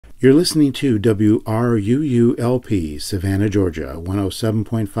You're listening to WRUU-LP, Savannah, Georgia,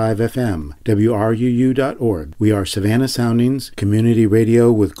 107.5 FM, WRUU.org. We are Savannah Soundings, community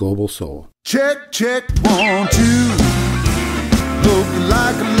radio with global soul. Check, check, 1, 2. Look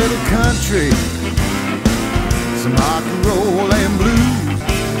like a little country, some rock and roll and blues.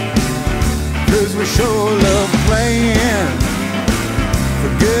 'Cause we sure love playing for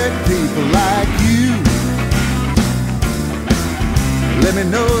good people like you. Let me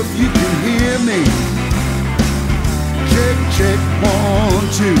know if you can hear me. Check, check, 1,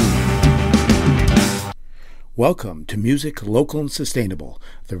 2. Welcome to Music Local and Sustainable,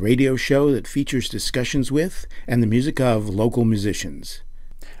 the radio show that features discussions with and the music of local musicians.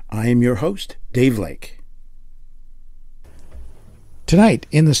 I am your host, Dave Lake. Tonight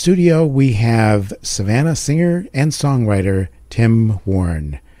in the studio we have Savannah singer and songwriter Tim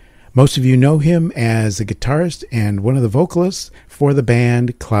Warren. Most of you know him as a guitarist and one of the vocalists for the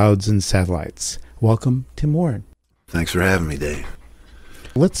band Clouds and Satellites. Welcome, Tim Warren. Thanks for having me, Dave.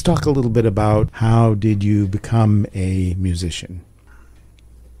 Let's talk a little bit about how did you become a musician?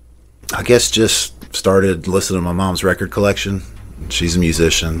 I guess just started listening to my mom's record collection. She's a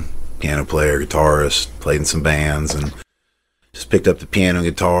musician, piano player, guitarist, played in some bands, and just picked up the piano and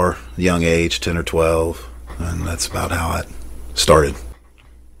guitar at a young age, 10 or 12, and that's about how it started.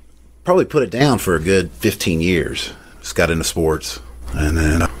 Probably put it down for a good 15 years. Just got into sports, and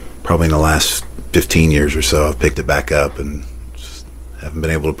then probably in the last 15 years or so, I've picked it back up and just haven't been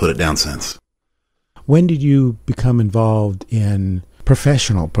able to put it down since. When did you become involved in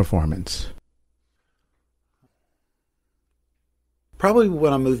professional performance? Probably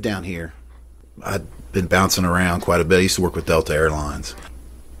when I moved down here. I'd been bouncing around quite a bit. I used to work with Delta Airlines.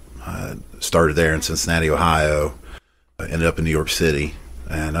 I started there in Cincinnati, Ohio. I ended up in New York City.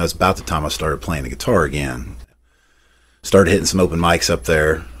 And that was about the time I started playing the guitar again. Started hitting some open mics up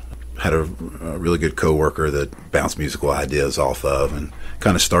there. Had a really good coworker that bounced musical ideas off of, and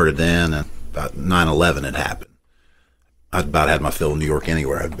kind of started then. And about 9/11 had happened. I'd about had my fill in New York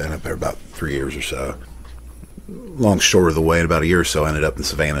anywhere. I'd been up there about 3 years or so. Long short of the way, in about a year or so, I ended up in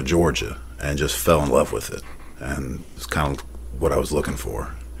Savannah, Georgia, and just fell in love with it. And it's kind of what I was looking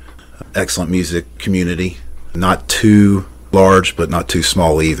for. Excellent music community, not too large, but not too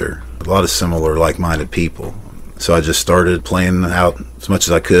small either. A lot of similar, like-minded people. So I just started playing out as much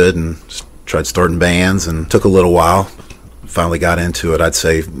as I could and tried starting bands, and took a little while. Finally got into it, I'd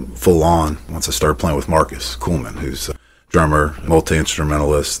say, full on once I started playing with Marcus Kuhlman, who's a drummer,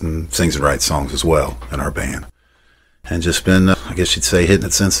 multi-instrumentalist, and sings and writes songs as well in our band. And just been, I guess you'd say, hitting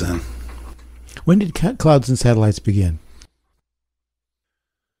it since then. When did Clouds and Satellites begin?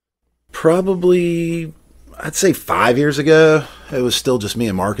 Probably, I'd say 5 years ago. It was still just me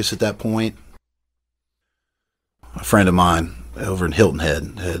and Marcus at that point. A friend of mine over in Hilton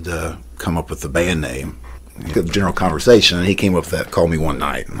Head had come up with the band name. Good general conversation, and he came up with that, called me one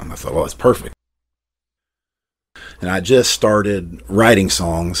night, and I thought, well, that's perfect. And I just started writing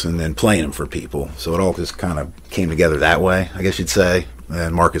songs and then playing them for people. So it all just kind of came together that way, I guess you'd say.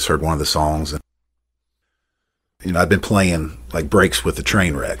 And Marcus heard one of the songs. And, I'd been playing like breaks with the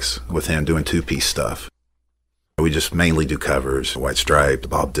Trainwrecks with him, doing two-piece stuff. We just mainly do covers, White Stripes,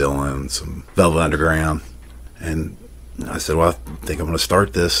 Bob Dylan, some Velvet Underground. And I said, well, I think I'm going to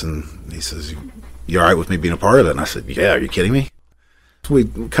start this. And he says, you all right with me being a part of it? And I said, yeah, are you kidding me? We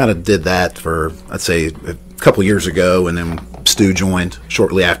kind of did that for, I'd say, a couple years ago, and then Stu joined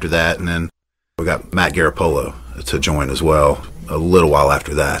shortly after that, and then we got Matt Garapolo to join as well a little while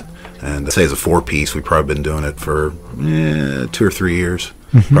after that. And I'd say as a four-piece, we've probably been doing it for 2 or 3 years,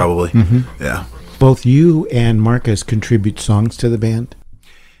 probably. Mm-hmm. Yeah. Both you and Marcus contribute songs to the band?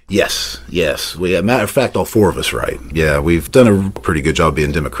 Yes. We, matter of fact, all four of us write. Yeah, we've done a pretty good job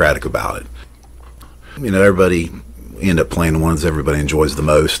being democratic about it. Everybody end up playing the ones everybody enjoys the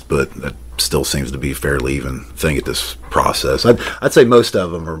most, but that still seems to be a fairly even thing at this process. I'd say most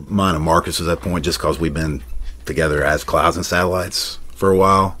of them are mine and Marcus at that point, just because we've been together as Clouds and Satellites for a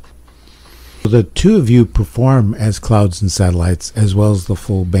while. The two of you perform as Clouds and Satellites as well as the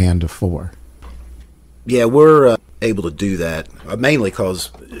full band of four. Yeah, we're able to do that, mainly because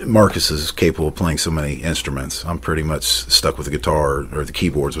Marcus is capable of playing so many instruments. I'm pretty much stuck with the guitar or the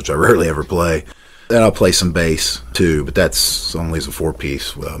keyboards, which I rarely ever play. And I'll play some bass too, but that's only as a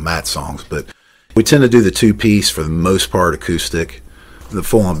four-piece Matt songs. But we tend to do the two-piece for the most part acoustic. The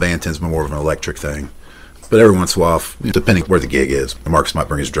full-on band tends to be more of an electric thing. But every once in a while, depending where the gig is, Marcus might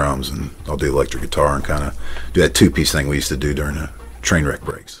bring his drums, and I'll do electric guitar and kind of do that two-piece thing we used to do during the Trainwreck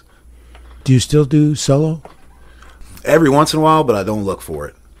breaks. Do you still do solo? Every once in a while, but I don't look for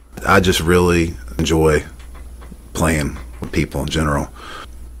it. I just really enjoy playing with people in general.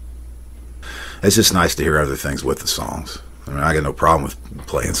 it's just nice to hear other things with the songs. I mean, I got no problem with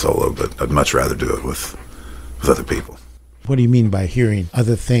playing solo, but I'd much rather do it with other people. What do you mean by hearing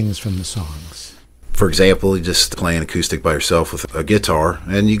other things from the songs? For example, you just playing acoustic by yourself with a guitar,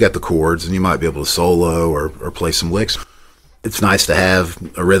 and you got the chords, and you might be able to solo or play some licks. It's nice to have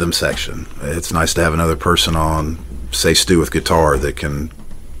a rhythm section. It's nice to have another person on, say, Stu with guitar, that can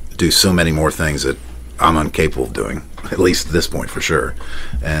do so many more things that I'm incapable of doing, at least at this point for sure.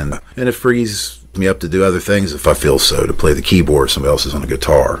 And it frees me up to do other things if I feel so, to play the keyboard, somebody else is on a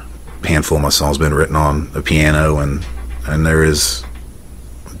guitar. A handful of my songs been written on a piano, and there is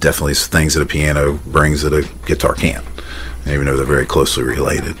definitely things that a piano brings that a guitar can't, even though they're very closely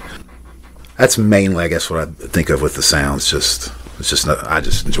related. That's mainly, I guess, what I think of with the sounds. I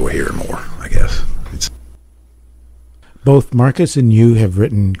just enjoy hearing more, I guess. Both Marcus and you have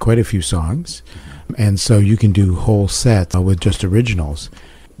written quite a few songs, and so you can do whole sets with just originals.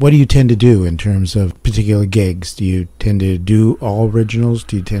 What do you tend to do in terms of particular gigs? Do you tend to do all originals?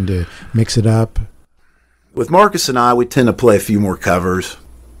 Do you tend to mix it up? With Marcus and I, we tend to play a few more covers.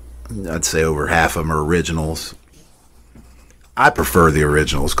 I'd say over half of them are originals. I prefer the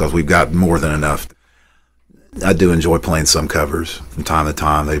originals because we've got more than enough. I do enjoy playing some covers from time to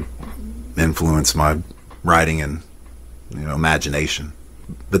time. They influence my writing and imagination.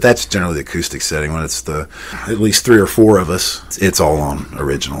 But that's generally the acoustic setting. When it's at least 3 or 4 of us, it's all on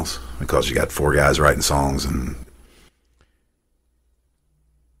originals because you got 4 guys writing songs. And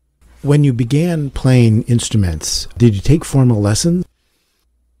when you began playing instruments, did you take formal lessons?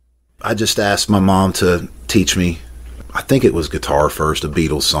 I just asked my mom to teach me. I think it was guitar first, a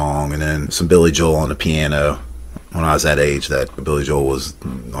Beatles song, and then some Billy Joel on the piano. When I was that age, that Billy Joel was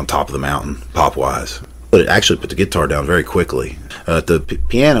on top of the mountain, pop-wise. But it actually put the guitar down very quickly. The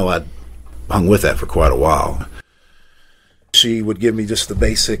piano, I hung with that for quite a while. She would give me just the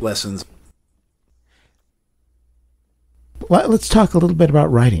basic lessons. Well, let's talk a little bit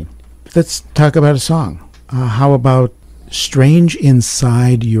about writing. Let's talk about a song. How about Strange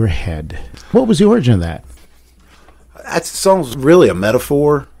Inside Your Head? What was the origin of that? That song's really a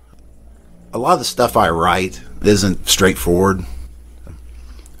metaphor. A lot of the stuff I write isn't straightforward,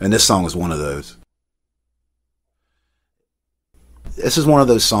 and this song is one of those. This is one of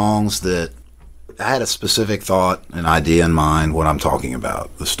those songs that I had a specific thought, an idea in mind when I'm talking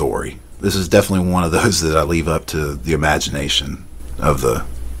about the story. This is definitely one of those that I leave up to the imagination of the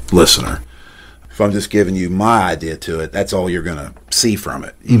listener. If I'm just giving you my idea to it, that's all you're going to see from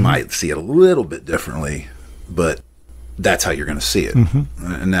it. You might see it a little bit differently, but that's how you're going to see it.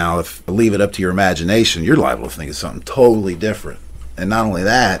 And now if I leave it up to your imagination, you're liable to think of something totally different. And not only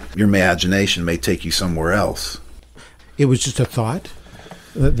that, your imagination may take you somewhere else. It was just a thought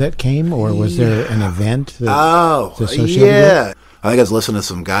that came, or was there an event? I think I was listening to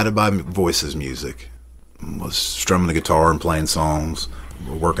some Guided by Voices music. Was strumming the guitar and playing songs,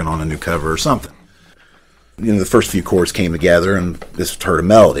 working on a new cover or something. The first few chords came together and just heard a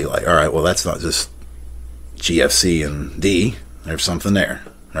melody. Like, all right, well, that's not just G, F, C, and D. There's something there,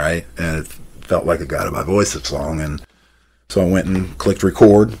 right? And it felt like a Guided by Voices song. And so I went and clicked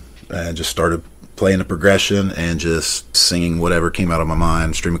record and just started playing the progression and just singing whatever came out of my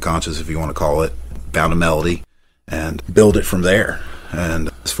mind, stream of conscious, if you want to call it. Found a melody and build it from there.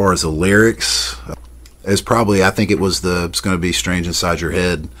 And as far as the lyrics, I think it was it's going to be Strange Inside Your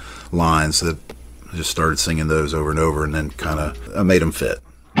Head lines that I just started singing those over and over, and then kind of I made them fit.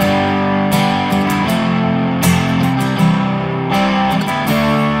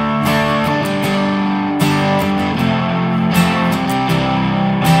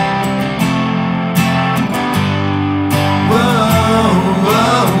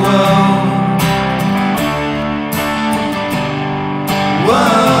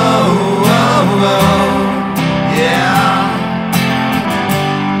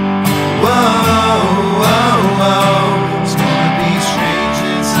 It's gonna be strange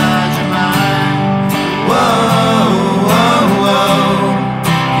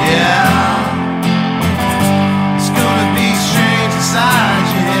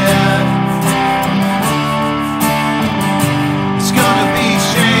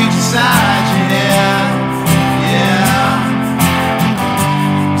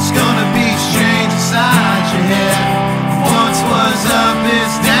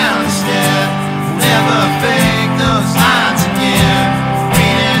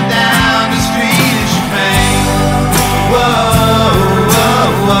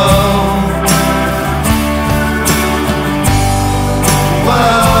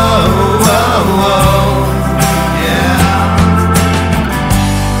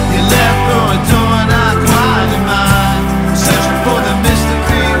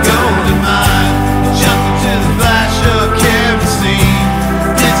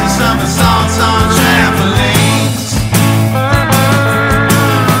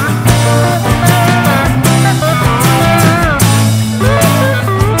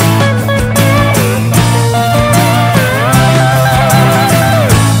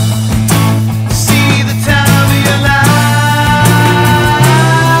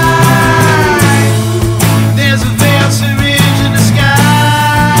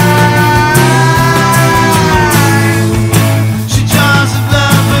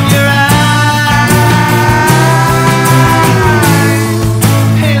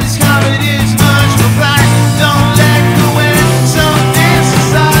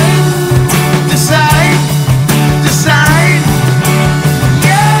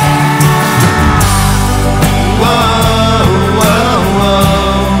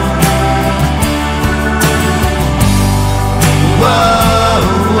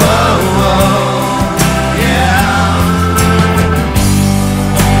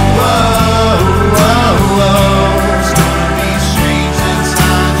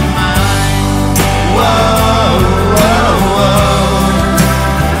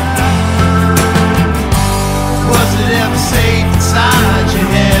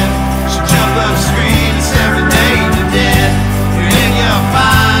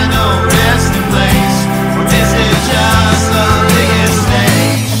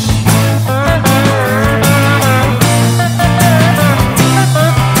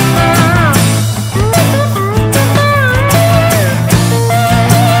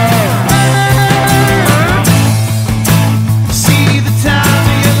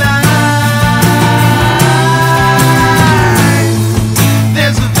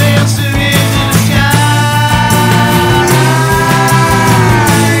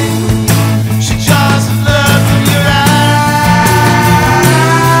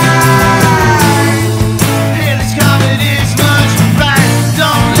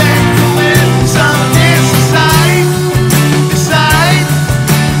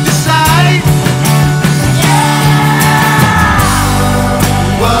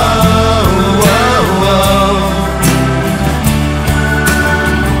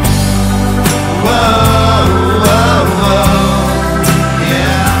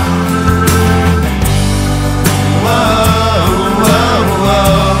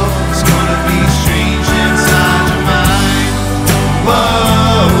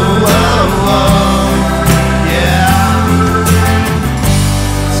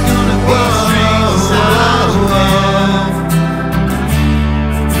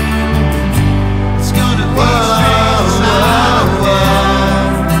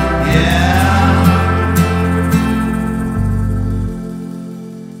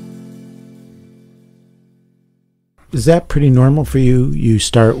Is that pretty normal for you? You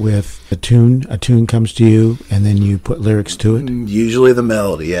start with a tune comes to you, and then you put lyrics to it? Usually the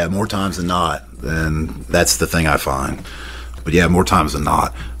melody, yeah, more times than not. And that's the thing I find. But yeah, more times than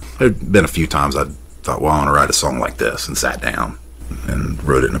not. There have been a few times I thought, well, I want to write a song like this, and sat down and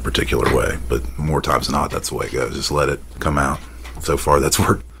wrote it in a particular way. But more times than not, that's the way it goes. Just let it come out. So far, that's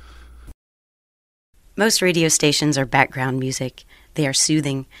worked. Most radio stations are background music. They are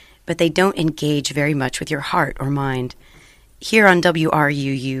soothing, but they don't engage very much with your heart or mind. Here on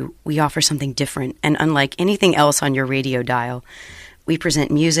WRUU, we offer something different and unlike anything else on your radio dial. We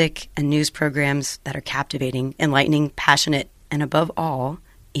present music and news programs that are captivating, enlightening, passionate, and above all,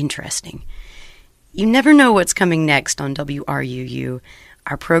 interesting. You never know what's coming next on WRUU.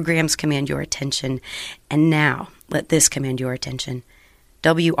 Our programs command your attention, and now let this command your attention.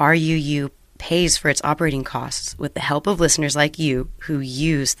 WRUU pays for its operating costs with the help of listeners like you who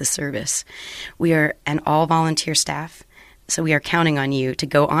use the service. We are an all-volunteer staff, so we are counting on you to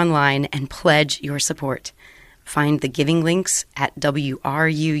go online and pledge your support. Find the giving links at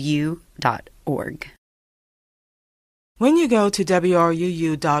wruu.org. When you go to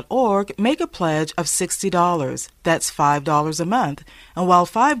wruu.org, make a pledge of $60. That's $5 a month. And while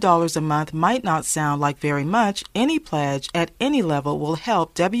 $5 a month might not sound like very much, any pledge at any level will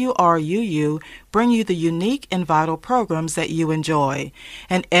help WRUU bring you the unique and vital programs that you enjoy.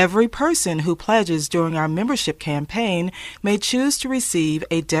 And every person who pledges during our membership campaign may choose to receive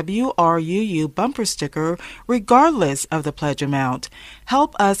a WRUU bumper sticker regardless of the pledge amount.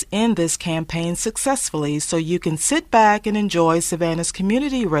 Help us end this campaign successfully so you can sit back and enjoy Savannah's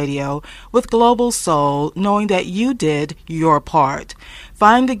community radio with Global Soul, knowing that you did your part.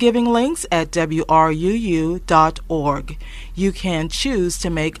 Find the giving links at wruu.org. You can choose to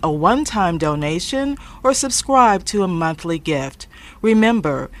make a one-time donation or subscribe to a monthly gift.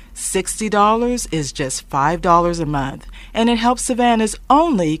 Remember, $60 is just $5 a month, and it helps Savannah's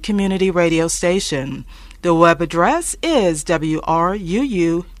only community radio station. The web address is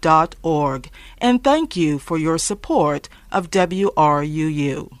wruu.org, and thank you for your support of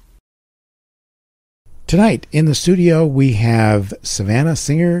WRUU. Tonight in the studio we have Savannah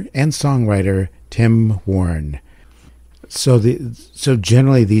singer and songwriter Tim Warren. So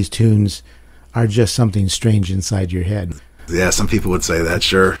generally these tunes are just something strange inside your head. Yeah, some people would say that,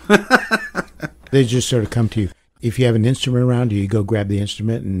 sure. They just sort of come to you. If you have an instrument around, do you go grab the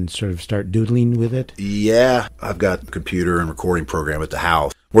instrument and sort of start doodling with it? Yeah, I've got a computer and recording program at the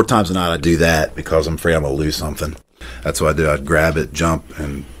house. More times than not, I do that because I'm afraid I'm going to lose something. That's what I do. I'd grab it, jump,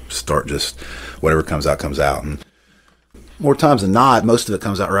 and start just whatever comes out, comes out. And more times than not, most of it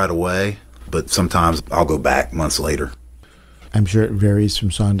comes out right away, but sometimes I'll go back months later. I'm sure it varies from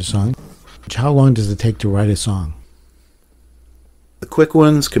song to song. How long does it take to write a song? The quick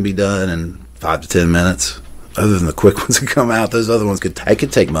ones can be done in 5 to 10 minutes. Other than the quick ones that come out, those other ones could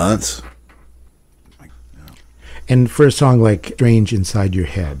take months. And for a song like Strange Inside Your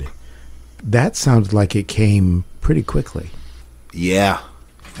Head, that sounded like it came pretty quickly. Yeah.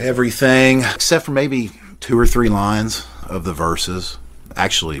 Everything, except for maybe 2 or 3 lines of the verses.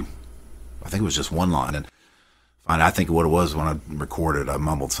 Actually, I think it was just one line. And I think what it was when I recorded, I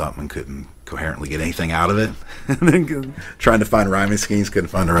mumbled something and couldn't coherently get anything out of it. And then trying to find rhyming schemes, couldn't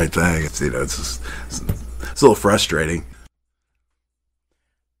find the right thing. It's a little frustrating.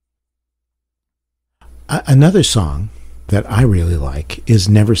 Another song that I really like is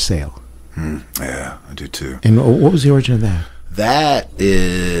Never Sail. Yeah, I do too. And what was the origin of that? That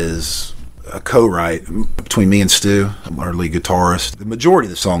is a co-write between me and Stu, our lead guitarist. The majority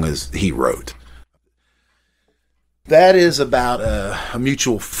of the song he wrote. That is about a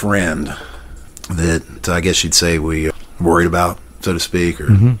mutual friend that I guess you'd say we worried about, so to speak,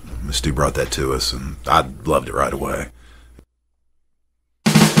 or Stu brought that to us, and I loved it right away.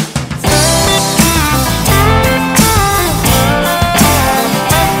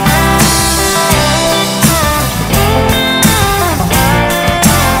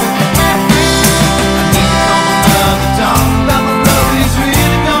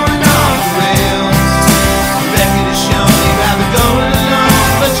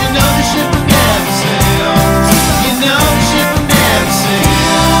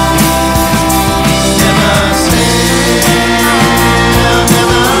 Never say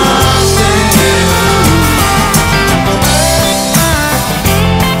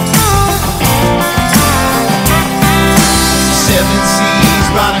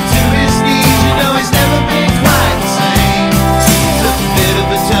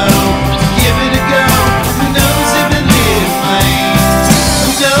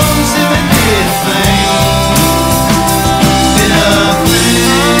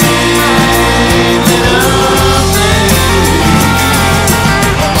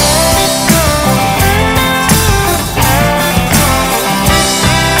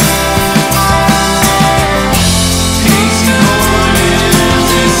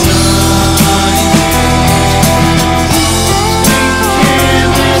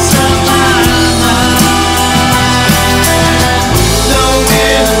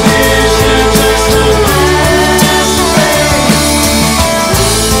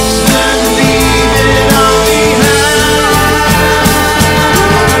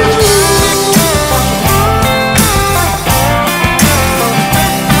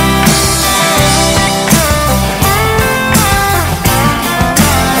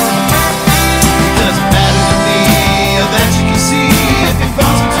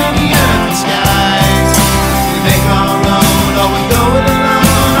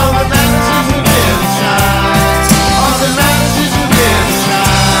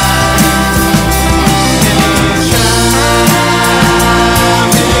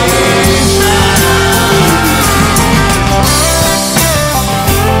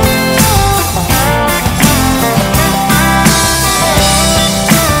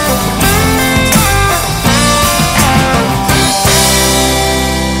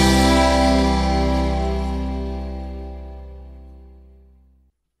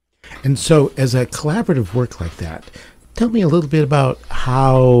And so as a collaborative work like that, tell me a little bit about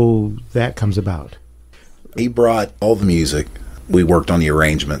how that comes about. He brought all the music. We worked on the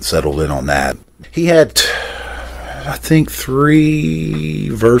arrangement, settled in on that. He had, I think, 3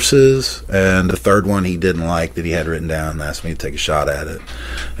 verses, and the third one he didn't like that he had written down and asked me to take a shot at it.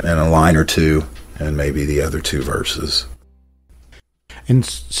 And a line or 2, and maybe the other 2 verses. And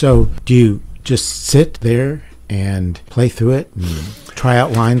so do you just sit there and play through it and try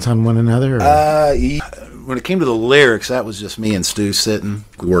out lines on one another? When it came to the lyrics, that was just me and Stu sitting.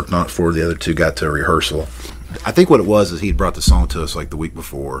 We worked on it before the other 2 got to a rehearsal. I think what it was is he'd brought the song to us like the week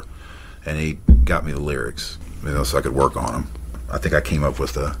before, and he got me the lyrics, so I could work on them. I think I came up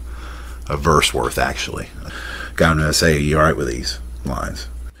with a verse worth, actually. Got him to say, "Are you all right with these lines?"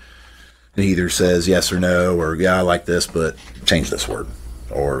 He either says yes or no, or "Yeah, I like this, but change this word,"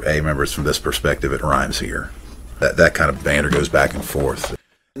 or "Hey, remember, it's from this perspective, it rhymes here." That kind of banter goes back and forth.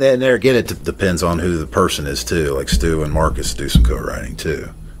 And then there again, it depends on who the person is too. Like Stu and Marcus do some co-writing too,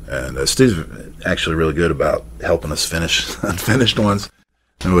 and Stu's actually really good about helping us finish unfinished ones.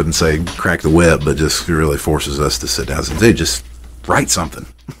 I wouldn't say crack the whip, but just really forces us to sit down and say, "Dude, just write something."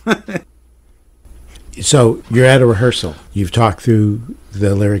 So you're at a rehearsal. You've talked through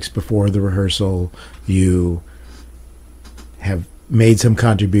the lyrics before the rehearsal. You have made some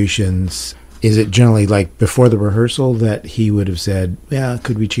contributions. Is it generally like before the rehearsal that he would have said, "Yeah,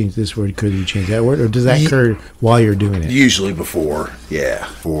 could we change this word? Could we change that word?" Or does that occur while you're doing it? Usually before, yeah.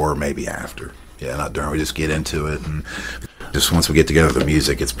 Or maybe after. Yeah, not during. We just get into it. And just once we get together the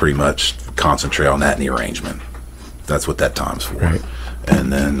music, it's pretty much concentrate on that and the arrangement. That's what that time's for. Right.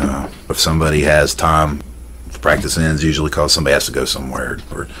 And then if somebody has time, practice ends usually because somebody has to go somewhere.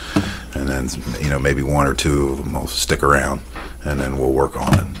 And then, maybe 1 or 2 of them will stick around. And then we'll work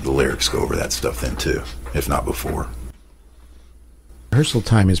on it. The lyrics go over that stuff then too, if not before. Rehearsal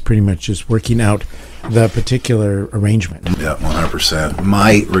time is pretty much just working out the particular arrangement. Yeah, 100%.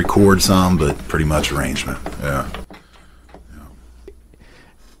 Might record some, but pretty much arrangement. Yeah.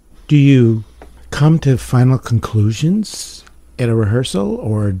 Do you come to final conclusions at a rehearsal,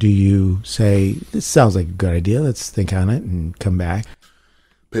 or do you say, "This sounds like a good idea, let's think on it," and come back?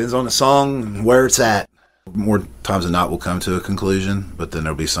 Depends on the song and where it's at. More times than not, we'll come to a conclusion, but then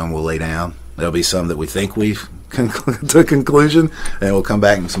there'll be some we'll lay down. There'll be some that we think we've to a conclusion, and we'll come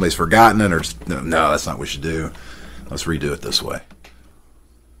back and somebody's forgotten it, or no, that's not what we should do. Let's redo it this way.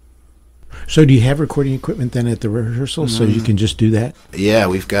 So do you have recording equipment then at the rehearsal so you can just do that? Yeah,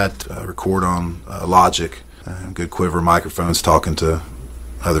 we've got record on Logic, good quiver microphones, talking to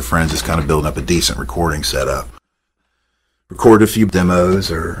other friends, just kind of building up a decent recording setup. Recorded a few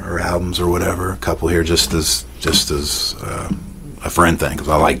demos or albums or whatever, a couple here just as a friend thing, because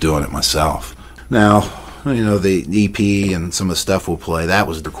I like doing it myself. Now, the EP and some of the stuff we'll play, that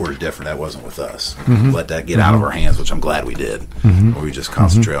was recorded different. That wasn't with us. Let that get out of our hands, which I'm glad we did. Or we just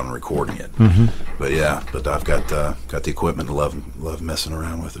concentrate on recording it. But yeah, I've got the equipment to love messing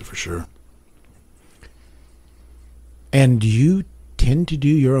around with it for sure. And do you tend to do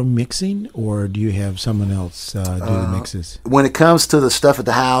your own mixing, or do you have someone else do the mixes? When it comes to the stuff at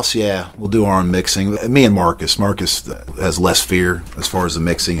the house, yeah, we'll do our own mixing. Me and Marcus has less fear as far as the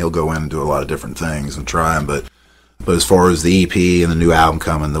mixing. He'll go in and do a lot of different things and try them, but as far as the EP and the new album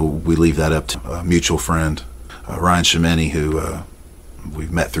coming, we leave that up to a mutual friend, Ryan Shimeni, who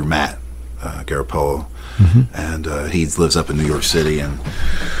we've met through Matt Garapolo, and he lives up in New York City and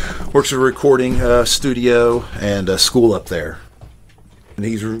works at a recording studio and a school up there. And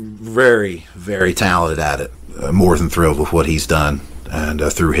he's very, very talented at it. More than thrilled with what he's done. And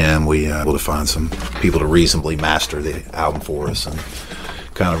through him, we were able to find some people to reasonably master the album for us. And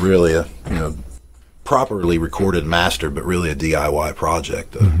kind of really properly recorded and mastered, but really a DIY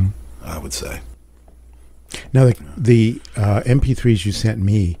project, I would say. Now, the MP3s you sent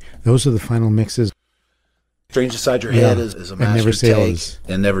me, those are the final mixes? Strange Inside Your Head is a master take.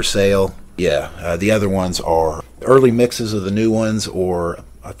 And Never Sail. Yeah, the other ones are early mixes of the new ones, or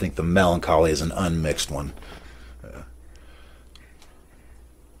I think the Melancholy is an unmixed one.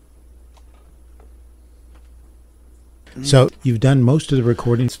 So you've done most of the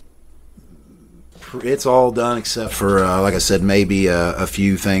recordings? It's all done except for, like I said, maybe a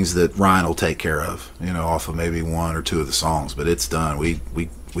few things that Ryan will take care of, off of maybe 1 or 2 of the songs, but it's done. We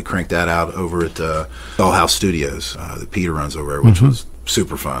cranked that out over at Dollhouse Studios that Peter runs over there, which was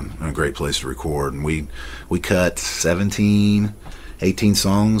super fun and a great place to record. And we cut 18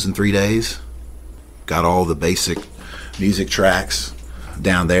 songs in 3 days. Got all the basic music tracks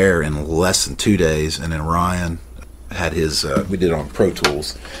down there in less than 2 days. And then Ryan had his, we did it on Pro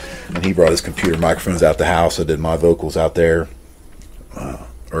Tools, and he brought his computer microphones out the house. I did my vocals out there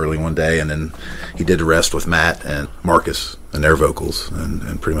early one day, and then he did the rest with Matt and Marcus and their vocals,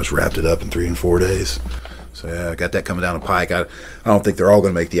 and pretty much wrapped it up in 3 and 4 days. So yeah, I got that coming down the pike. I don't think they're all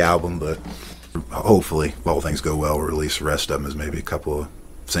going to make the album, but hopefully, if all things go well, we'll release the rest of them as maybe a couple of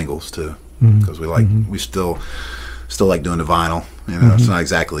singles too, because we still like doing the vinyl. You know, it's not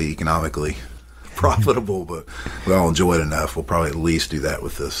exactly economically profitable, but we all enjoy it enough. We'll probably at least do that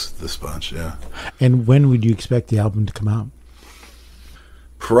with this bunch. Yeah. And when would you expect the album to come out?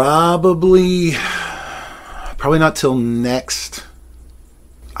 Probably not till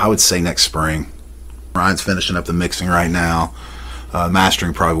I would say next spring. Ryan's finishing up the mixing right now.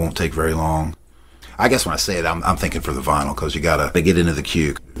 Mastering probably won't take very long. I guess when I say it, I'm thinking for the vinyl, because you got to get into the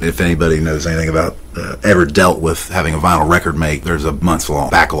queue. If anybody knows anything about ever dealt with having a vinyl record make, there's a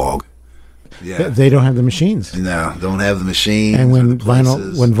months-long backlog. Yeah, they don't have the machines. No, don't have the machines. And when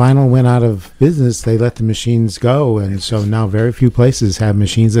vinyl went out of business, they let the machines go, and so now very few places have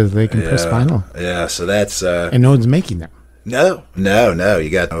machines that they can press vinyl. Yeah, so that's and no one's making them. No. You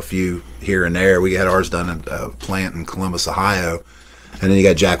got a few here and there. We had ours done at a plant in Columbus, Ohio, and then you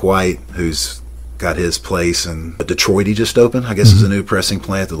got Jack White, who's got his place in Detroit. He just opened. I guess is a new pressing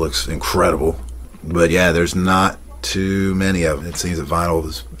plant that looks incredible. But yeah, there's not too many of them. It seems that vinyl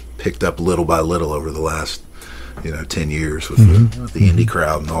has picked up little by little over the last 10 years with the indie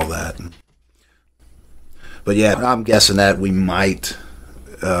crowd and all that. But yeah, I'm guessing that we might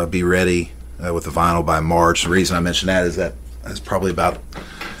be ready with the vinyl by March. The reason I mention that is that it's probably about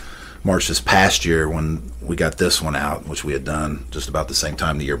March this past year when we got this one out, which we had done just about the same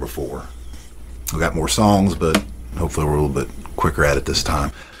time the year before. We got more songs, but hopefully we're a little bit quicker at it this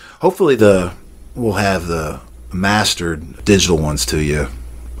time. Hopefully we'll have the mastered digital ones to you.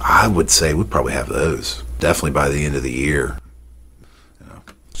 I would say we'd probably have those definitely by the end of the year.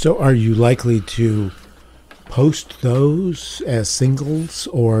 So are you likely to post those as singles,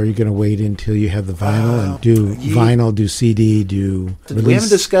 or are you going to wait until you have the vinyl and do vinyl, do CD, do release? We haven't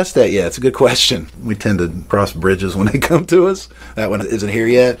discussed that yet. It's a good question. We tend to cross bridges when they come to us. That one isn't here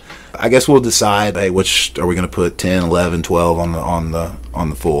yet. I guess we'll decide, hey, which are we going to put 10, 11, 12 on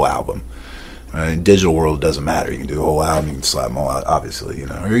the full album. In digital world, it doesn't matter. You can do the whole album, you can slap them all out, obviously,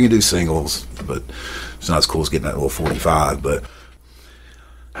 or you can do singles, but it's not as cool as getting that little 45. But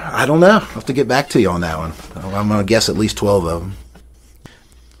I don't know. I'll have to get back to you on that one. I'm going to guess at least 12 of them.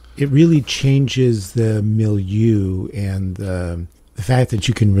 It really changes the milieu and the fact that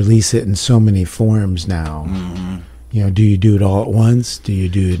you can release it in so many forms now. Do you do it all at once? Do you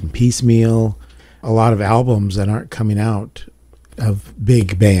do it in piecemeal? A lot of albums that aren't coming out of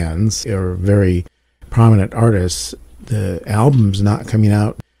big bands or very prominent artists, the album's not coming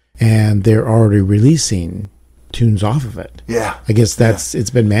out and they're already releasing tunes off of it. Yeah. I guess it's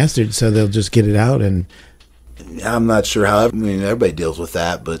been mastered, so they'll just get it out. And I'm not sure how everybody deals with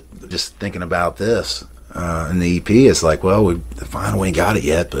that, but just thinking about this and the EP, it's like, well, we finally ain't got it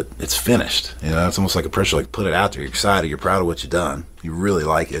yet, but it's finished. It's almost like a pressure, like put it out there. You're excited, you're proud of what you've done, you really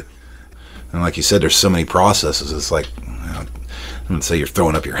like it. And like you said, there's so many processes. It's like, I wouldn't say you're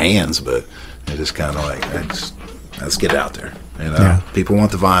throwing up your hands, but it's just kind of like, let's get it out there. People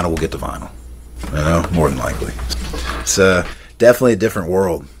want the vinyl, we'll get the vinyl. More than likely. It's definitely a different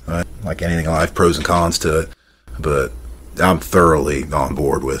world. Like anything in life, pros and cons to it. But I'm thoroughly on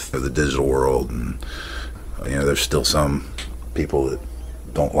board with the digital world, and there's still some people that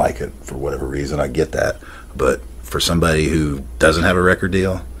don't like it for whatever reason. I get that, but for somebody who doesn't have a record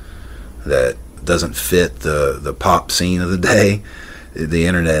deal, that doesn't fit the pop scene of the day, the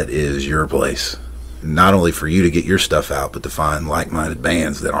internet is your place. Not only for you to get your stuff out, but to find like-minded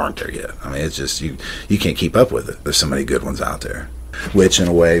bands that aren't there yet. I mean, it's just you can't keep up with it. There's so many good ones out there, which in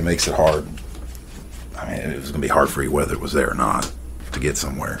a way makes it hard. I mean, it was going to be hard for you whether it was there or not to get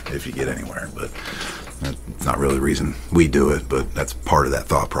somewhere, if you get anywhere. But it's not really the reason we do it, but that's part of that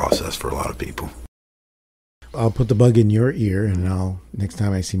thought process for a lot of people. I'll put the bug in your ear, and next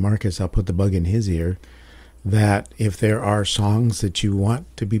time I see Marcus, I'll put the bug in his ear, that if there are songs that you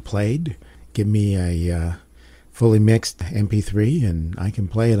want to be played, give me a fully mixed MP3, and I can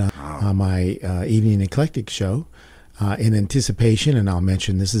play it on my Evening Eclectic show in anticipation, and I'll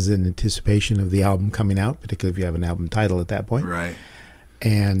mention this is in anticipation of the album coming out, particularly if you have an album title at that point. Right.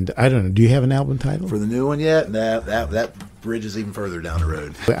 And I don't know, do you have an album title? For the new one yet? No, that bridge is even further down the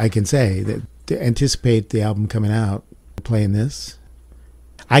road. I can say that to anticipate the album coming out, playing this,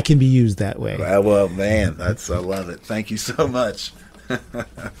 I can be used that way. Well, man, I love it. Thank you so much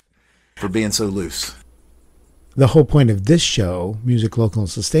for being so loose. The whole point of this show, Music Local and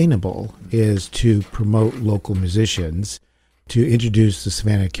Sustainable, is to promote local musicians, to introduce the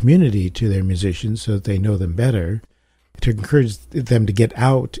Savannah community to their musicians so that they know them better, to encourage them to get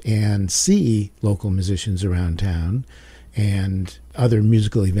out and see local musicians around town and other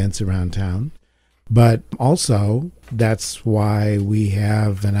musical events around town. But also, that's why we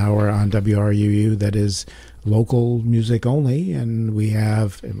have an hour on WRUU that is local music only, and we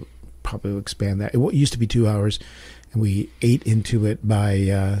have, and probably will expand that. It used to be 2 hours, and we ate into it by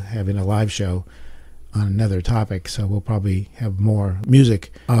having a live show on another topic, so we'll probably have more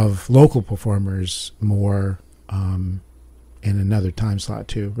music of local performers, more in another time slot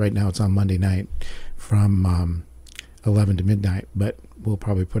too. Right now it's on Monday night from 11 to midnight, but we'll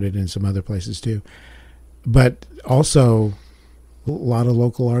probably put it in some other places too. But also, a lot of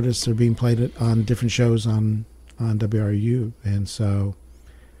local artists are being played on different shows on WRU, and so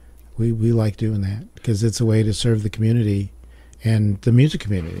we like doing that because it's a way to serve the community and the music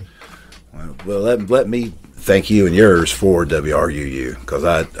community. Well, let me thank you and yours for WRUU, because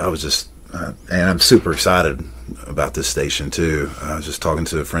I was just, and I'm super excited about this station too. I was just talking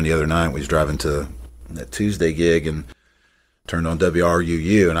to a friend the other night. We was driving to that Tuesday gig and turned on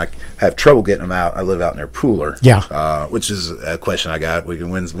WRUU, and I have trouble getting them out. I live out near Pooler, which is a question I got. When are you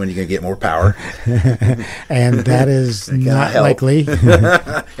going to get more power? And that is not likely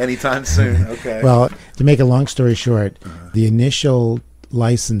anytime soon. Okay. Well, to make a long story short, the initial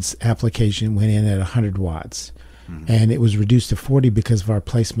license application went in at 100 watts, and it was reduced to 40 because of our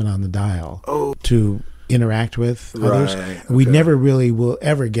placement on the dial to interact with others. Okay. We never really will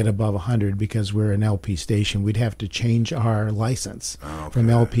ever get above 100 because we're an LP station. We'd have to change our license from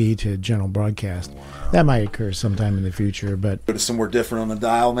LP to general broadcast. Wow. That might occur sometime in the future, but it's somewhere different on the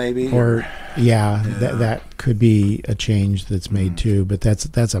dial, maybe. That could be a change that's made too. But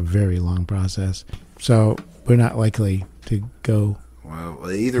that's a very long process. So we're not likely to go.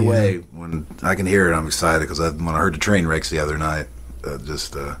 Well, either way, when I can hear it, I'm excited, because when I heard the train wrecks the other night,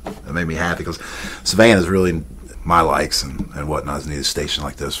 it made me happy, because Savannah is really my likes and whatnot. I've needed a station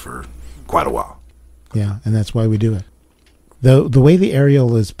like this for quite a while. Yeah, and that's why we do it. The way the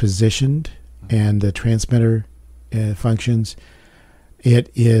aerial is positioned and the transmitter functions,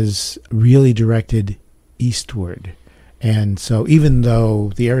 it is really directed eastward. And so even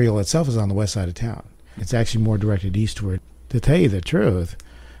though the aerial itself is on the west side of town, it's actually more directed eastward. To tell you the truth,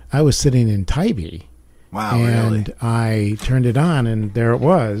 I was sitting in Tybee. Wow, and really? I turned it on, and there it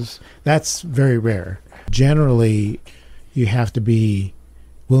was. That's very rare. Generally, you have to be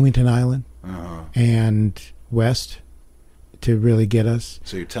Wilmington Island and west to really get us.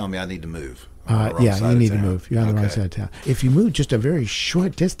 So you're telling me I need to move? You need to move. You're on the wrong side of town. If you move just a very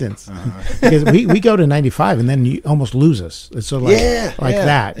short distance, because we go to 95 and then you almost lose us. It's sort of like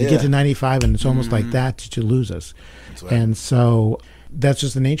that. You get to 95 and it's almost like that you lose us. Right. And so that's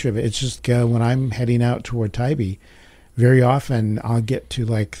just the nature of it. It's just when I'm heading out toward Tybee, very often I'll get to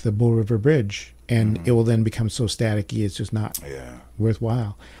like the Bull River Bridge, and it will then become so staticky it's just not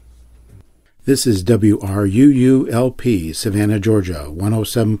worthwhile. This is WRUU-LP, Savannah, Georgia,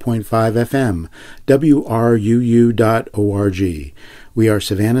 107.5 FM, WRUU.org. We are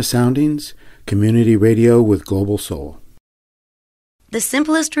Savannah Soundings, community radio with global soul. The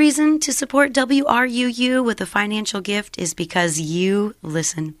simplest reason to support WRUU with a financial gift is because you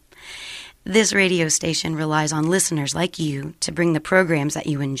listen. This radio station relies on listeners like you to bring the programs that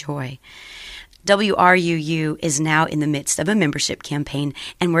you enjoy. WRUU is now in the midst of a membership campaign,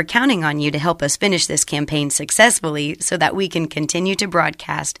 and we're counting on you to help us finish this campaign successfully so that we can continue to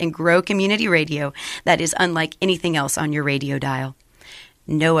broadcast and grow community radio that is unlike anything else on your radio dial.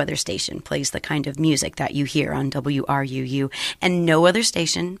 No other station plays the kind of music that you hear on WRUU, and no other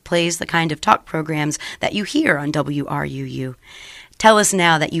station plays the kind of talk programs that you hear on WRUU. Tell us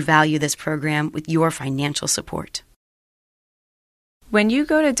now that you value this program with your financial support. When you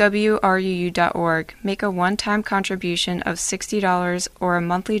go to WRUU.org, make a one-time contribution of $60 or a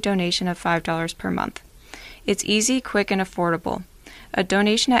monthly donation of $5 per month. It's easy, quick, and affordable. A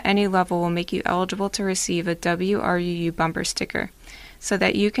donation at any level will make you eligible to receive a WRUU bumper sticker, so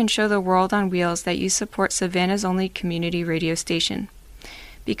that you can show the world on wheels that you support Savannah's only community radio station.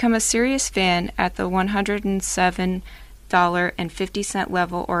 Become a serious fan at the $107.50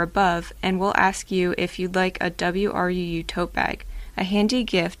 level or above, and we'll ask you if you'd like a WRUU tote bag, a handy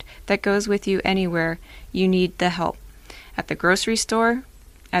gift that goes with you anywhere you need the help, at the grocery store,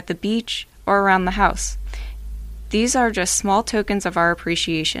 at the beach, or around the house. These are just small tokens of our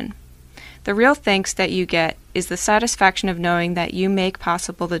appreciation. The real thanks that you get is the satisfaction of knowing that you make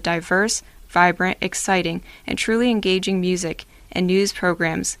possible the diverse, vibrant, exciting, and truly engaging music and news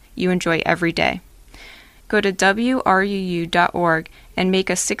programs you enjoy every day. Go to WRUU.org and make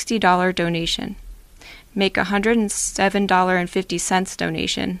a $60 donation. Make a $107.50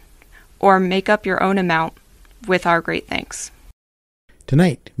 donation, or make up your own amount, with our great thanks.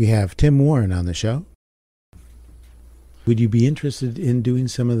 Tonight, we have Tim Warren on the show. Would you be interested in doing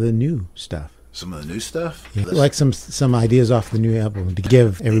some of the new stuff? Some of the new stuff? Yeah, like some ideas off the new album to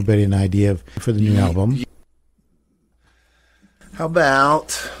give everybody an idea for the new album. How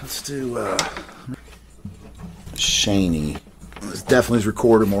about, let's do Shaney. It's definitely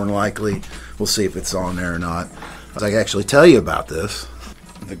recorded, more than likely. We'll see if it's on there or not. I can actually tell you about this.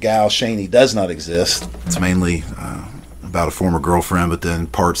 The gal Shaney does not exist. It's mainly about a former girlfriend, but then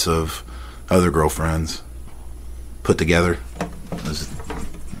parts of other girlfriends put together.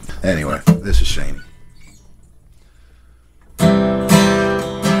 Anyway, this is Shaney.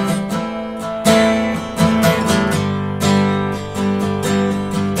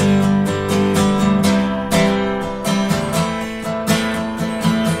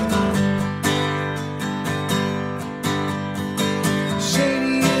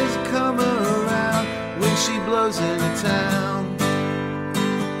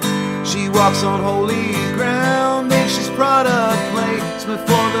 Walks on holy ground, and she's product placement for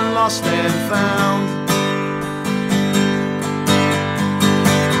the lost and found.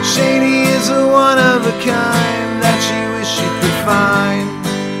 Shaney is a one of a kind that you wish you could find.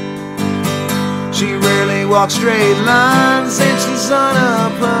 She rarely walks straight lines, and she's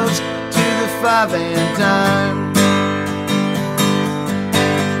unopposed to the 5 and dime.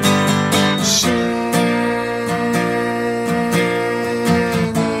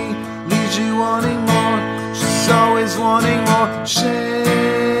 Always wanting more. Shaney,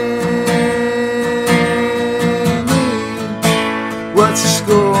 what's the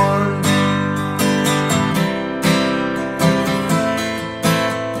score?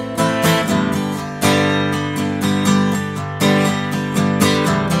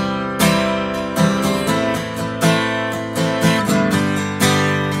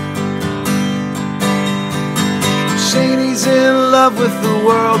 Shaney's in love with the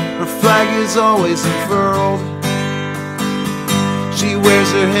world. Her flag is always unfurled. She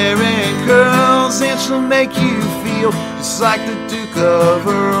wears her hair in curls, and she'll make you feel just like the Duke of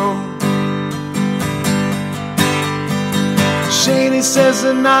Earl. Shaney says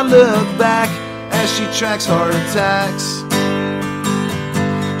to not look back as she tracks heart attacks.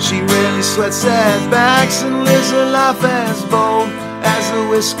 She rarely sweats setbacks and lives her life as bold as a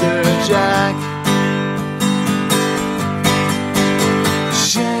Whisker Jack.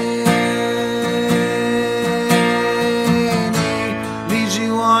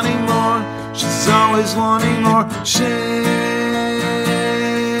 She's always wanting more. Shaney,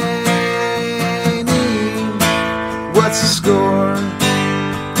 what's the score?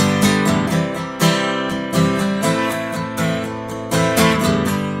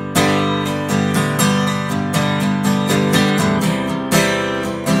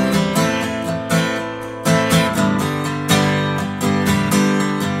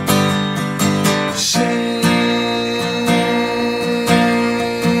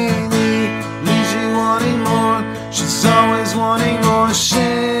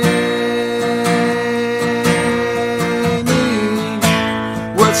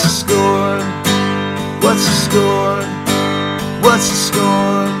 What's the score? What's the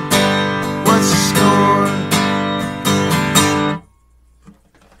score?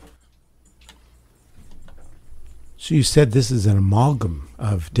 So you said this is an amalgam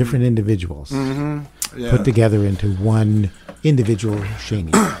of different individuals put together into one individual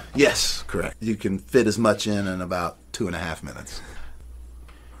Shaney. Yes, correct. You can fit as much in about 2.5 minutes.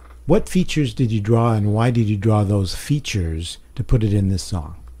 What features did you draw, and why did you draw those features to put it in this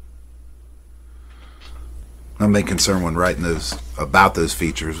song? My main concern when writing those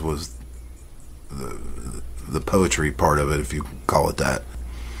features was the poetry part of it, if you call it that.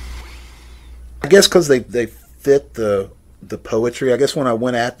 I guess because they fit the poetry. I guess when I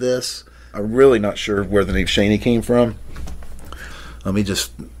went at this, I'm really not sure where the name Shaney came from. Let me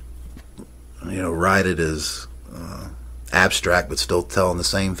just write it as abstract, but still telling the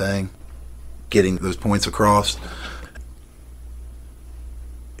same thing, getting those points across.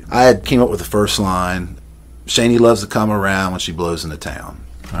 I had came up with the first line. Shaney loves to come around when she blows into town.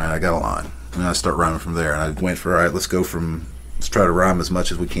 All right, I got a line. And I start rhyming from there. And I went for, all right, let's try to rhyme as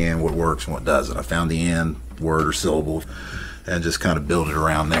much as we can, what works and what doesn't. I found the end word or syllable and just kind of build it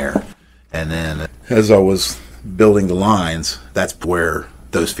around there. And then as I was building the lines, that's where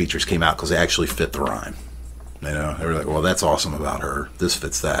those features came out because they actually fit the rhyme. They were like, well, that's awesome about her. This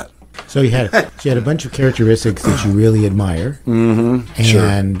fits that. So she had a bunch of characteristics that you really admire,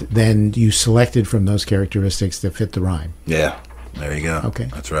 and then you selected from those characteristics that fit the rhyme. Yeah, there you go. Okay,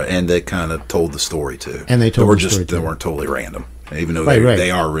 that's right. And they kind of told the story too. And they told the story too. They weren't totally random, even though right.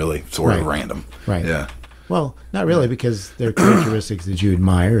 they are really sort of random. Right. Yeah. Well, not really, because they're characteristics that you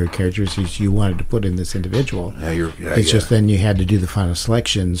admire or characteristics you wanted to put in this individual. It's just then you had to do the final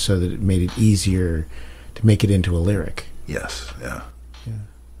selection so that it made it easier to make it into a lyric. Yes, yeah.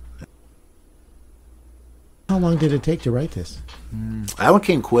 How long did it take to write this? That one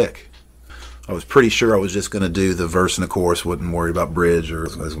came quick. I was pretty sure I was just going to do the verse and the chorus, wasn't worried about bridge, or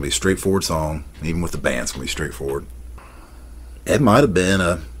it was going to be a straightforward song. Even with the band, it's going to be straightforward. It might have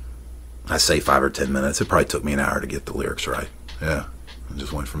been I say 5 or 10 minutes. It probably took me an hour to get the lyrics right. Yeah, I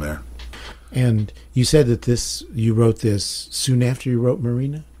just went from there. And you said that you wrote this soon after you wrote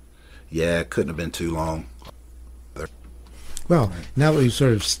Marina? Yeah, it couldn't have been too long. Well, now that we've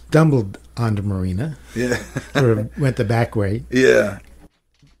sort of stumbled onto Marina, sort of went the back way. Yeah.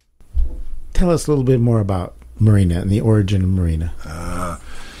 Tell us a little bit more about Marina and the origin of Marina.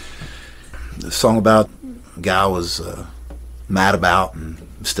 The song about a guy I was mad about and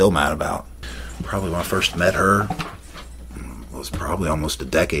still mad about. Probably when I first met her was probably almost a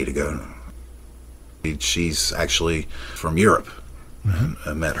decade ago. She's actually from Europe. Mm-hmm.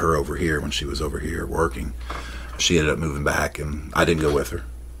 I met her over here when she was over here working. She ended up moving back, and I didn't go with her.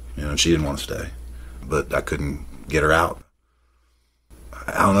 And she didn't want to stay, but I couldn't get her out.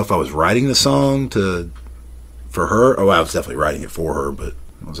 I don't know if I was writing the song for her. Oh, I was definitely writing it for her, but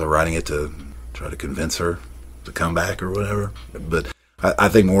was I writing it to try to convince her to come back or whatever? But I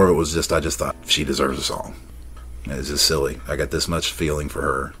think more of it was I just thought she deserves a song. It's just silly. I got this much feeling for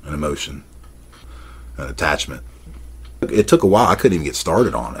her, an emotion, an attachment. It took a while. I couldn't even get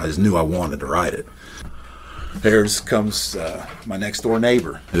started on it. I just knew I wanted to write it. Here comes my next door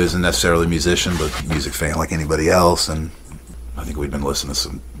neighbor, who isn't necessarily a musician, but a music fan like anybody else. And I think we've been listening to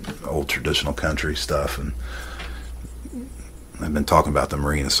some old traditional country stuff, and I've been talking about the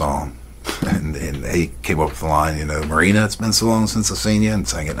Marina song. And he came up with the line, Marina, it's been so long since I've seen you, and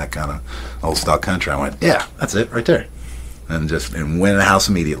sang it in that kind of old style country. I went, yeah, that's it right there. And went in the house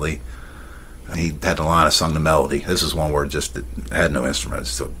immediately. He had the line, I sung the melody. This is one where just had no instruments.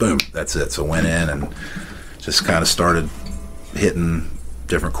 So boom, that's it. So went in and just kind of started hitting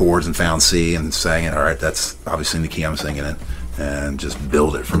different chords and found C and sang it. All right, that's obviously in the key I'm singing it, and just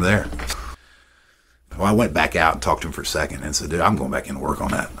build it from there. Well, I went back out and talked to him for a second and said, dude, I'm going back in to work on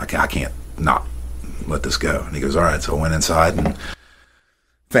that. I can't not let this go. And he goes, all right. So I went inside and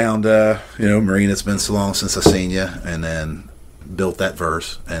found, Marina, it's been so long since I've seen you, and then built that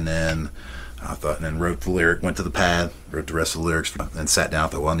verse, and then wrote the lyric, went to the pad, wrote the rest of the lyrics, and sat down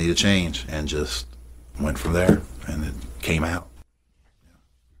and thought, well, I need a change, and just went from there, and it came out.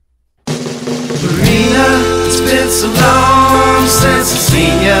 Marina, it's been so long since I've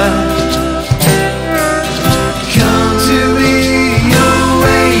seen ya. Come to me, your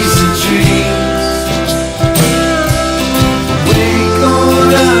ways and dreams. Wake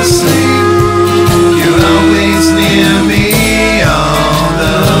or sleep, you're always near me,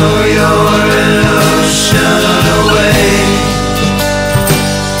 although you're an ocean away.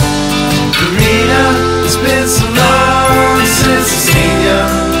 Marina, it's been so long since I've seen ya.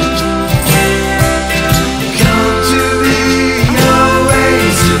 Come to me, your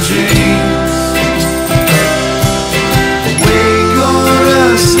ways to dream.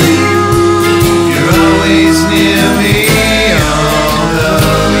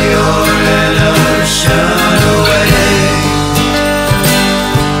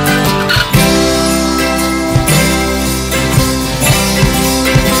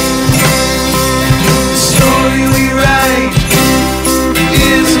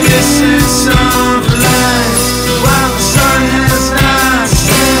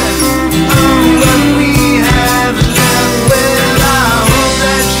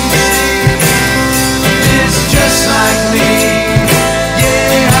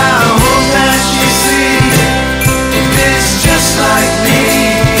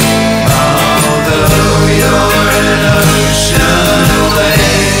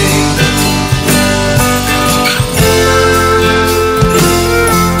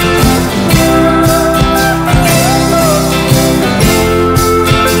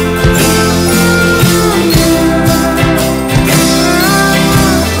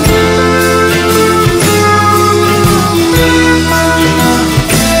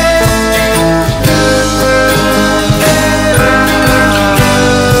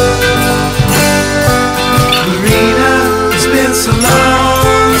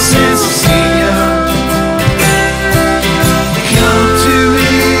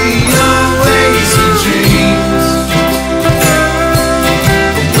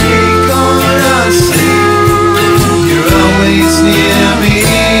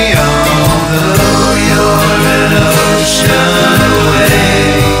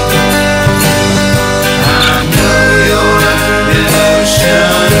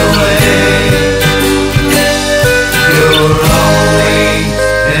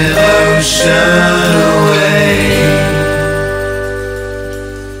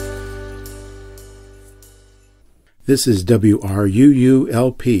 This is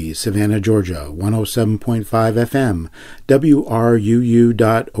WRUULP, Savannah, Georgia, 107.5 FM, WRUU.org.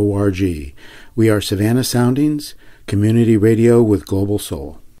 We are Savannah Soundings, community radio with global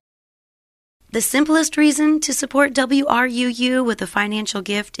soul. The simplest reason to support WRUU with a financial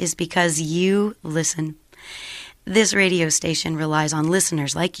gift is because you listen. This radio station relies on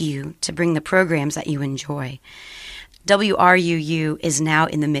listeners like you to bring the programs that you enjoy. WRUU is now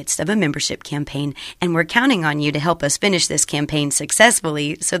in the midst of a membership campaign, and we're counting on you to help us finish this campaign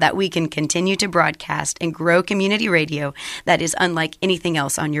successfully so that we can continue to broadcast and grow community radio that is unlike anything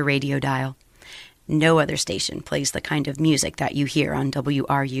else on your radio dial. No other station plays the kind of music that you hear on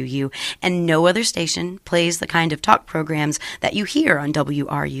WRUU, and no other station plays the kind of talk programs that you hear on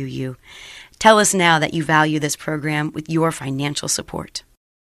WRUU. Tell us now that you value this program with your financial support.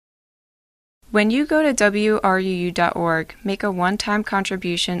 When you go to WRUU.org, make a one-time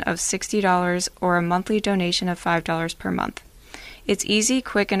contribution of $60 or a monthly donation of $5 per month. It's easy,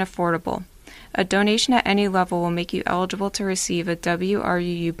 quick, and affordable. A donation at any level will make you eligible to receive a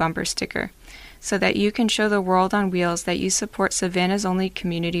WRUU bumper sticker, so that you can show the world on wheels that you support Savannah's only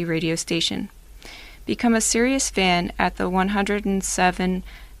community radio station. Become a serious fan at the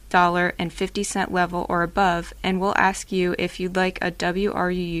 $107.50 level or above, and we'll ask you if you'd like a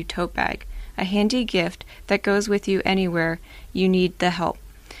WRUU tote bag, a handy gift that goes with you anywhere you need the help,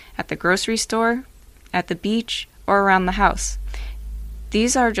 at the grocery store, at the beach, or around the house.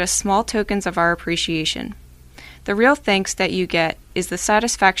 These are just small tokens of our appreciation. The real thanks that you get is the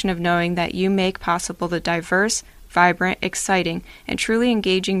satisfaction of knowing that you make possible the diverse, vibrant, exciting, and truly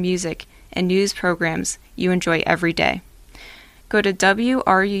engaging music and news programs you enjoy every day. Go to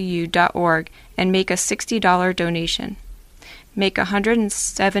WRUU.org and make a $60 donation. Make a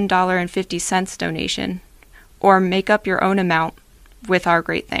 $107.50 donation, or make up your own amount with our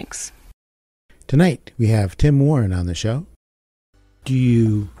great thanks. Tonight, we have Tim Warren on the show. Do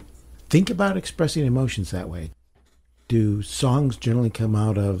you think about expressing emotions that way? Do songs generally come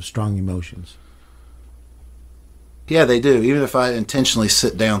out of strong emotions? Yeah, they do. Even if I intentionally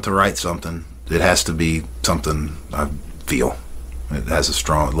sit down to write something, it has to be something I feel. It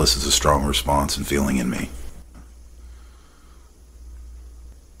elicits a strong response and feeling in me.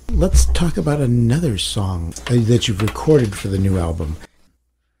 Let's talk about another song that you've recorded for the new album.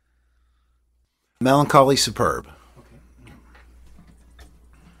 Melancholy Superb.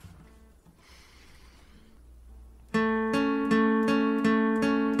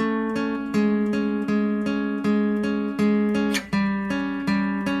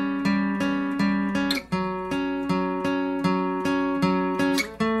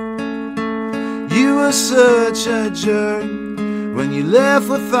 You were such a jerk when you left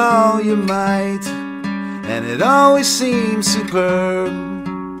with all your might, and it always seemed superb.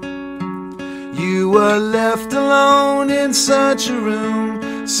 You were left alone in such a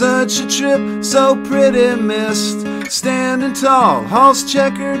room, such a trip so pretty missed, standing tall, halls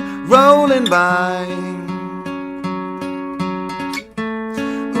checkered, rolling by.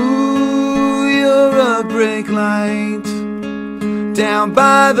 Ooh, you're a brake light down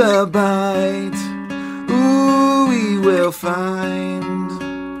by the bight. Ooh, we will find.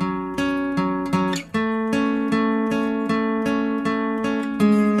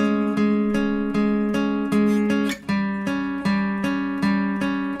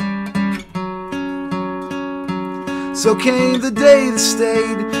 So came the day that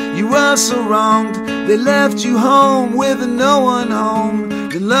stayed. You were so wronged. They left you home with no one home.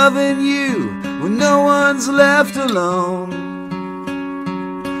 They're loving you when no one's left alone.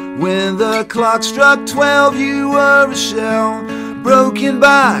 When the clock struck 12, you were a shell, broken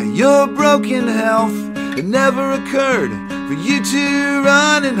by your broken health. It never occurred for you to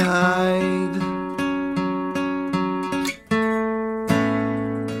run and hide.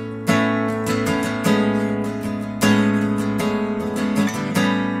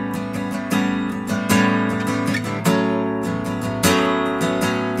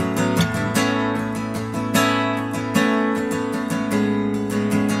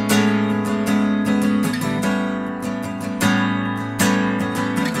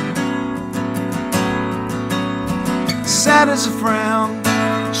 Sad as a frown,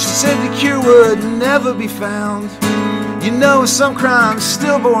 she said the cure would never be found. You know, some crimes,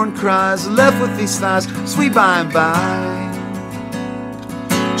 stillborn cries, left with these thighs, sweet by and by.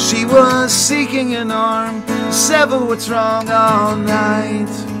 She was seeking an arm to sever what's wrong all night.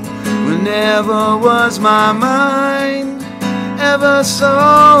 Whenever was my mind ever so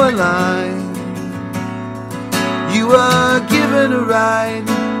aligned? You were given a ride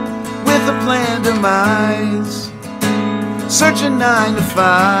with a planned demise, searching 9 to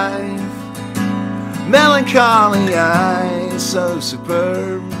 5. melancholy eyes, so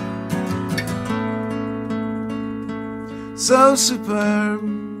superb, so superb,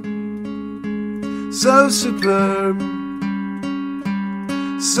 so superb,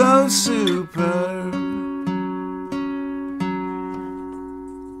 so superb.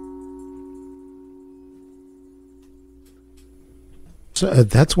 So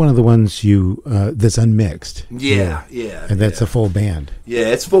that's one of the ones you that's unmixed. Yeah. And that's a full band. Yeah,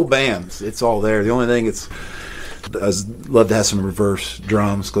 it's full band. It's all there. The only thing I'd love to have some reverse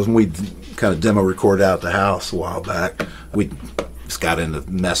drums, because when we kind of demo recorded out at the house a while back, we just got into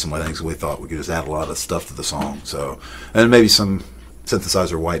messing with things. We thought we could just add a lot of stuff to the song. So, and maybe some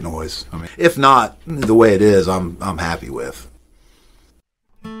synthesizer white noise. I mean, if not the way it is, I'm happy with.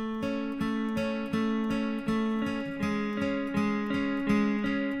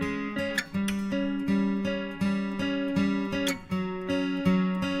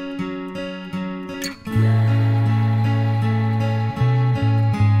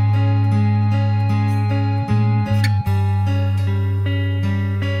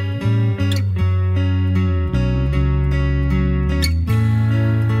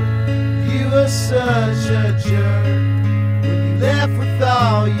 Such a jerk when you left with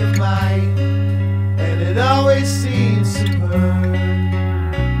all your might, and it always seemed superb.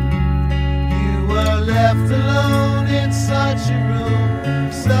 You were left alone in such a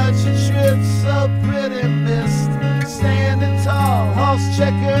room, such a trip, so pretty mist, standing tall, horse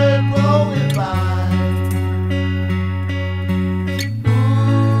checkered, rolling by. Ooh,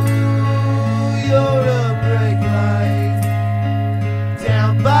 you're a brake light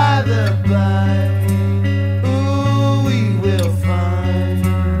down by the bay.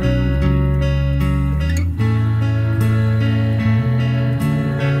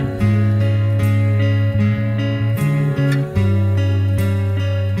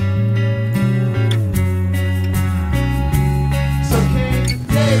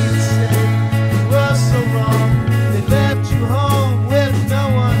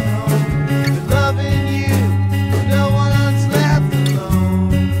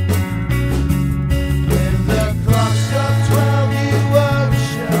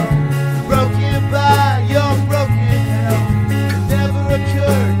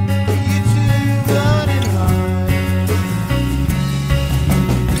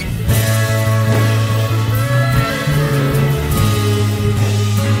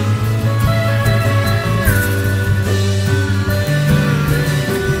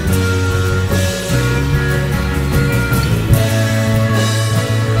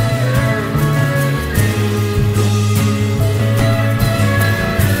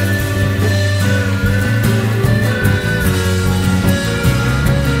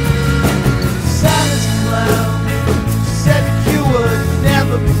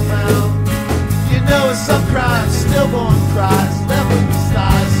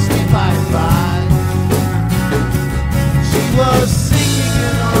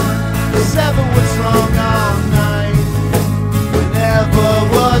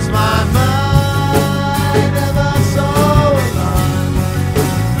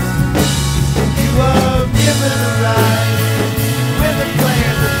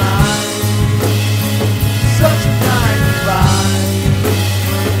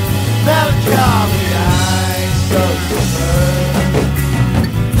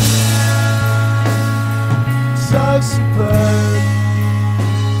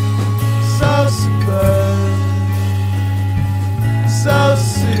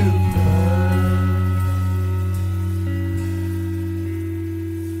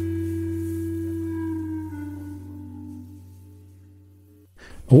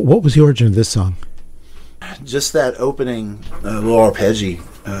 What was the origin of this song? Just that opening little arpeggi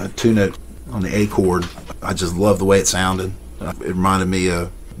two note on the A chord. I just love the way it sounded. It reminded me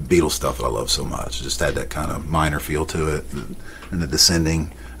of Beatles stuff that I love so much. It just had that kind of minor feel to it, and the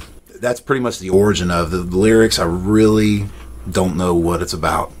descending. That's pretty much the origin of the lyrics. I really don't know what it's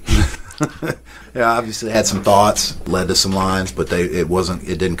about. Yeah, obviously it had some thoughts, led to some lines, but it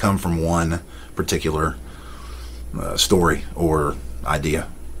didn't come from one particular story or idea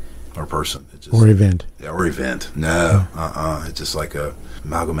or person. Or event. Yeah, or event. No, it's just like a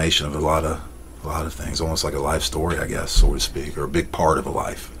amalgamation of a lot of things, almost like a life story, I guess, so to speak, or a big part of a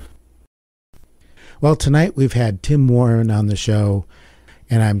life. Well, tonight we've had Tim Warren on the show,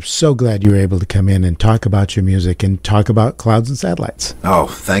 and I'm so glad you were able to come in and talk about your music and talk about Clouds and Satellites. Oh,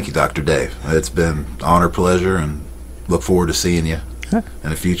 thank you, Dr. Dave. It's been an honor, pleasure, and look forward to seeing you in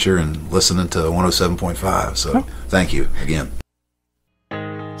the future and listening to 107.5. So thank you again.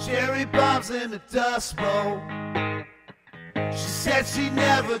 Cherry bombs in the Dust Bowl. She said she'd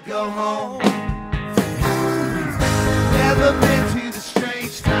never go home. Never been to the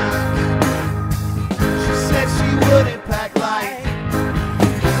strange times. She said she wouldn't pack light.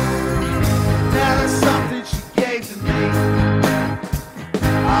 Now that's something she gave to me.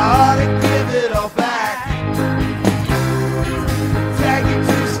 I ought to give it all back. Tag it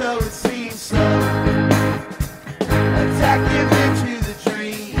too so it seems so. Attack him into the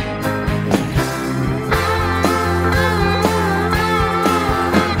dream.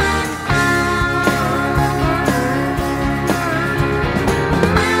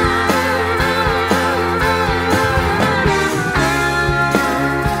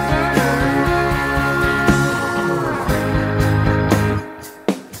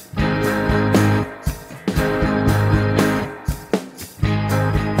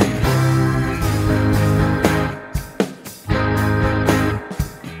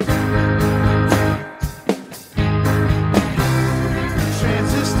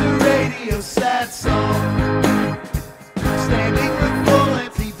 Transistor radio, sad song. Standing room full,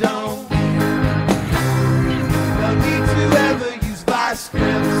 empty dome. No need to ever use vice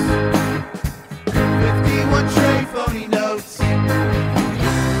scripts. 51 tray phony notes.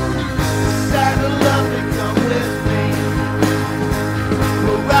 Decide to love to come with me.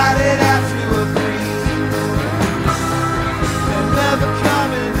 We'll ride it out to a breeze. They're never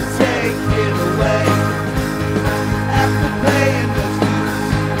coming to take it away. After paying those dues.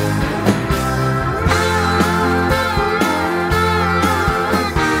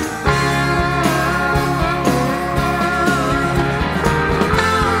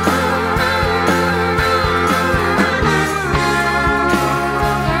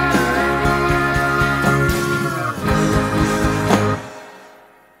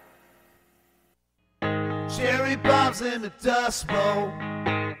 Cherry bombs in the dust bowl.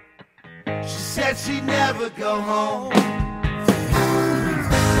 She said she'd never go home.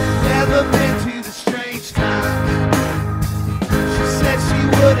 Never been to the strange times. She said she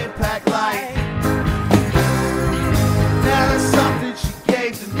wouldn't pack light. Now that's something she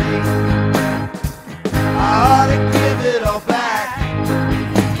gave to me. I ought to give it all back.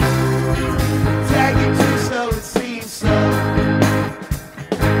 Tag it too so it seems so.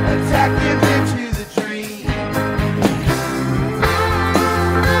 Attack him into the dream.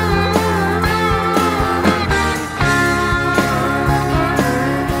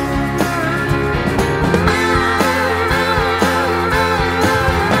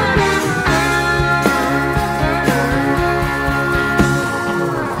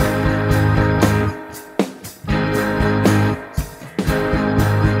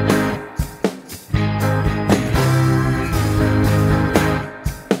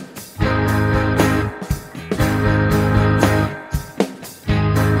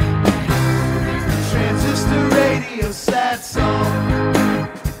 Transistor radio, sad song.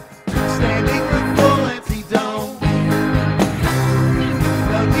 Standing room full, empty dome.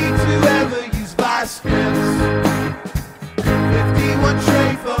 No need to ever use vice scripts. 51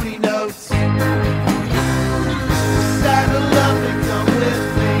 tray phony notes. Decide to love to come with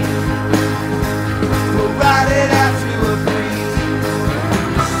me. We'll ride it out to a breeze.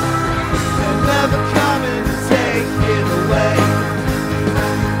 They're never coming to take it away.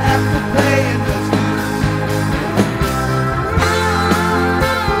 After paying those dues.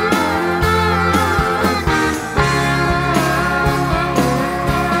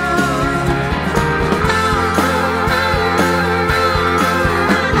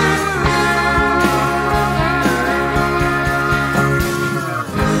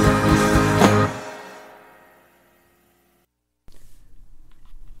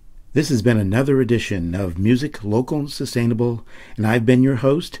 This has been another edition of Music Local and Sustainable, and I've been your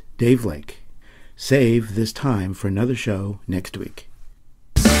host, Dave Lake. Save this time for another show next week.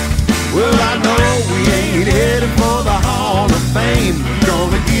 Well, I know we ain't headed for the Hall of Fame.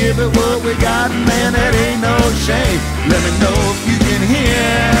 Gonna give it what we got, man, that ain't no shame. Let me know if you can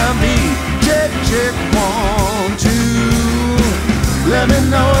hear me. Check, check, 1, 2. Let me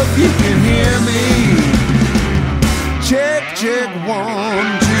know if you can hear me. Check, check,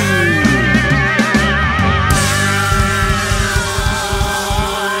 1, 2.